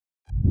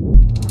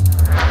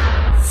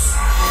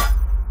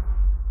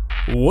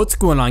What's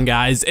going on,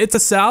 guys? It's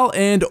Asal,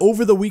 and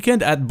over the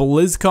weekend at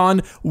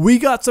BlizzCon, we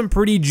got some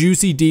pretty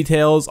juicy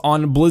details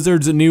on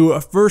Blizzard's new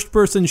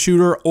first-person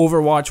shooter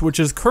Overwatch, which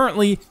is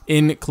currently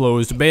in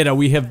closed beta.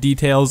 We have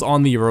details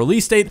on the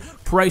release date,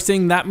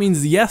 pricing. That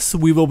means, yes,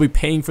 we will be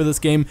paying for this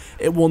game.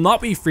 It will not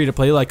be free to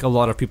play like a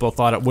lot of people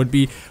thought it would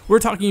be. We're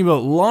talking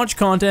about launch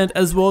content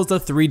as well as the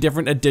 3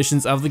 different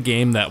editions of the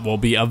game that will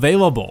be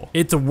available.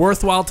 It's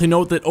worthwhile to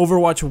note that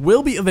Overwatch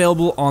will be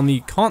available on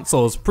the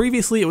consoles.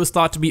 Previously, it was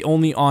thought to be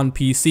only on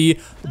PC,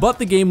 but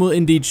the game will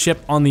indeed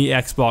ship on the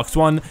Xbox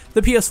One,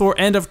 the PS4,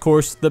 and of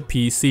course the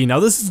PC.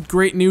 Now this is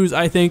great news,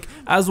 I think,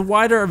 as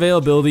wider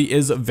availability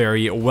is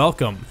very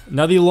welcome.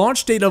 Now the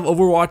launch date of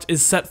Overwatch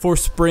is set for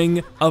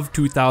spring of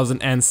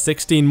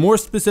 2016. More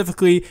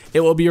specifically,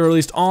 it will be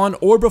released on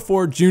or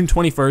before June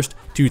 21st,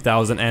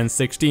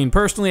 2016.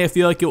 Personally, I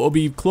feel like it will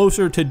be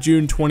closer to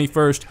June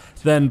 21st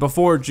than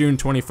before June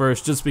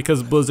 21st, just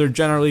because Blizzard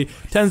generally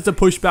tends to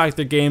push back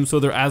their games so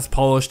they're as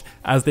polished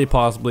as they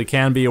possibly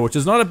can be, which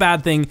is not a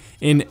bad thing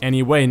in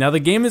any way. Now the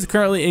game is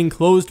currently in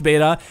closed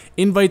beta.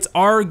 Invites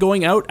are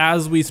going out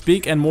as we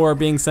speak, and more are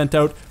being sent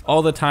out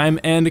all the time,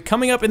 and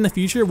coming up in the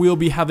future we will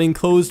be having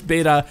closed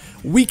beta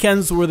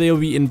weekends where they will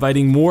be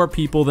inviting more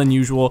people than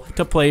usual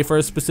to play for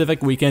a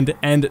specific weekend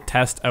and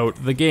test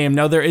out the game.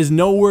 Now there is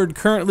no word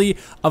currently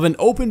of an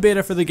open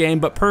beta for the game,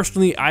 but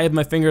personally I have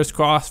my fingers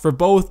crossed for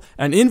both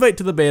an invite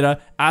to the beta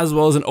as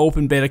well as an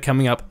open beta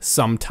coming up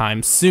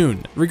sometime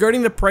soon.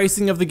 Regarding the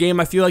pricing of the game,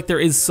 I feel like there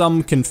is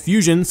some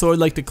confusion, so I'd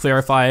like to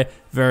clarify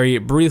very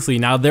briefly.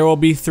 Now there will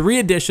be 3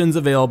 editions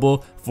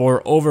available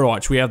for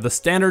Overwatch. We have the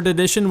standard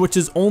edition, which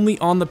is only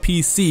on the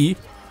PC.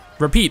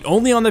 Repeat,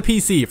 only on the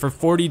PC for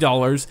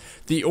 $40,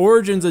 the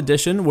Origins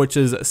Edition, which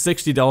is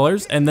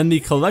 $60, and then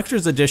the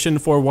Collector's Edition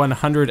for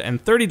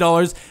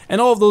 $130,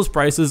 and all of those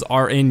prices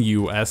are in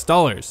US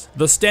dollars.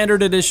 The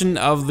Standard Edition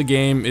of the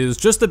game is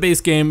just a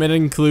base game. It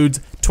includes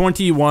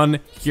 21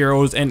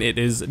 heroes, and it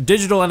is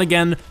digital, and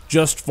again,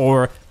 just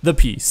for the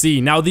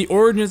PC. Now the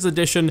Origins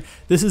Edition,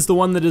 this is the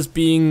one that is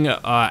being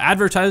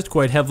advertised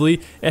quite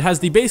heavily. It has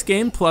the base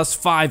game plus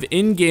 5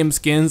 in-game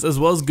skins as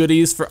well as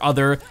goodies for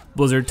other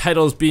Blizzard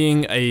titles,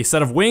 being a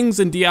set of wings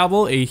in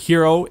Diablo, a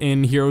hero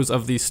in Heroes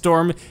of the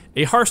Storm,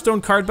 a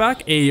Hearthstone card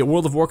back, a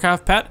World of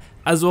Warcraft pet,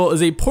 as well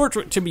as a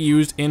portrait to be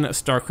used in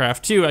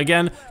StarCraft 2.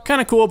 Again,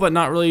 kind of cool, but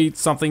not really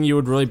something you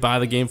would really buy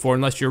the game for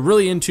unless you're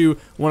really into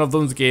one of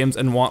those games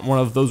and want one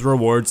of those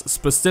rewards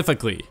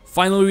specifically.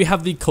 Finally, we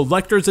have the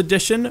Collector's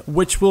Edition,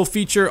 which will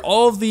feature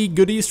all of the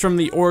goodies from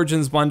the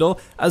Origins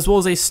bundle, as well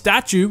as a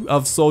statue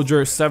of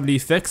Soldier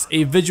 76,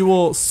 a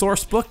visual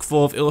source book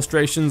full of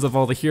illustrations of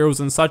all the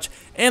heroes and such,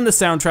 and the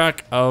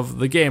soundtrack of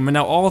the game. And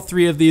now all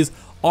 3 of these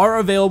are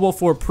available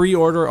for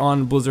pre-order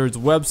on Blizzard's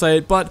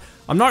website, but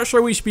I'm not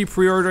sure we should be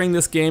pre-ordering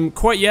this game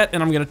quite yet,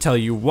 and I'm going to tell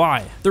you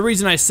why. The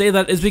reason I say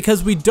that is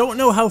because we don't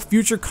know how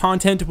future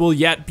content will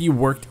yet be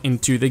worked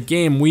into the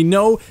game. We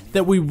know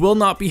that we will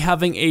not be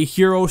having a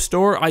hero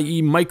store,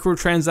 i.e.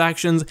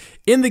 microtransactions,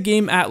 in the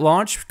game at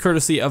launch,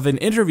 courtesy of an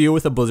interview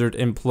with a Blizzard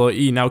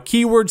employee. Now,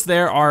 keywords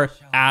there are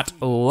at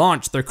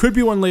launch. There could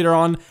be one later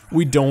on,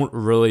 we don't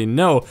really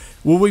know.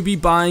 Will we be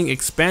buying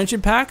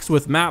expansion packs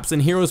with maps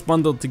and heroes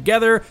bundled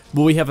together?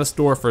 Will we have a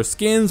store for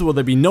skins? Will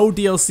there be no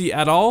DLC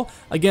at all?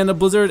 Again,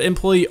 a Blizzard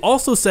employee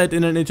also said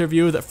in an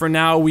interview that for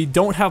now we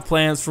don't have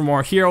plans for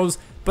more heroes,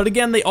 but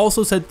again they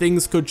also said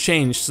things could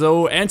change,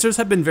 so answers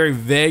have been very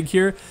vague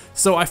here.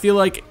 So I feel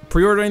like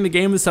pre-ordering the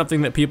game is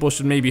something that people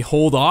should maybe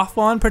hold off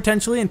on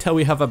potentially until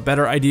we have a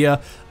better idea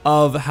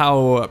of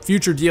how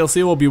future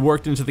DLC will be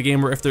worked into the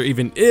game, or if there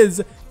even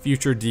is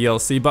future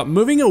DLC. But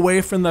moving away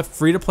from the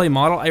free-to-play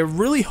model, I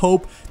really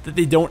hope that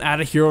they don't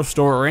add a hero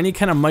store or any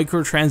kind of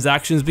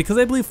microtransactions, because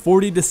I believe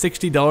 $40 to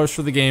 $60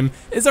 for the game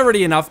is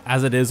already enough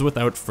as it is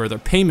without further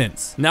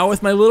payments. Now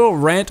with my little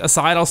rant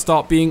aside, I'll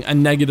stop being a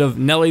negative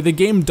Nelly. The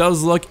game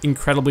does look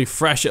incredibly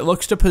fresh. It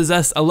looks to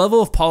possess a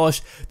level of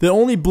polish that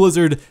only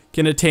Blizzard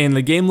can attain.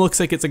 The game looks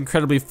like it's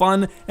incredibly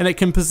fun, and it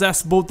can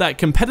possess both that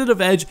competitive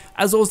edge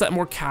as well as that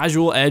more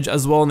casual edge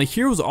as well, and the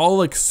heroes all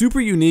look super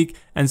unique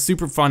and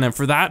super fun, and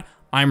for that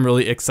I'm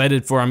really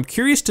excited for. I'm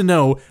curious to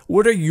know,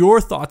 what are your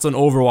thoughts on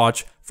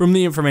Overwatch from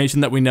the information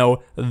that we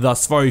know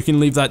thus far? You can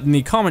leave that in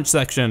the comment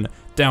section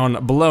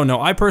down below. Now,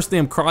 I personally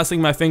am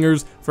crossing my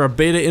fingers for a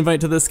beta invite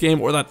to this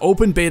game, or that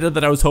open beta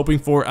that I was hoping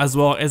for, as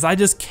well as I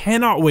just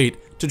cannot wait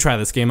to try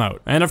this game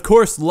out. And of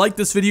course, like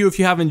this video if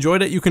you have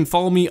enjoyed it. You can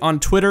follow me on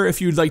Twitter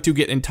if you'd like to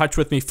get in touch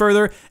with me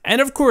further.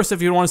 And of course,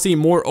 if you want to see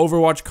more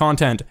Overwatch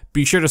content,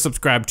 be sure to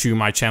subscribe to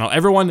my channel.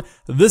 Everyone,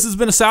 this has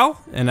been Asal,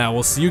 and I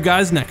will see you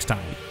guys next time.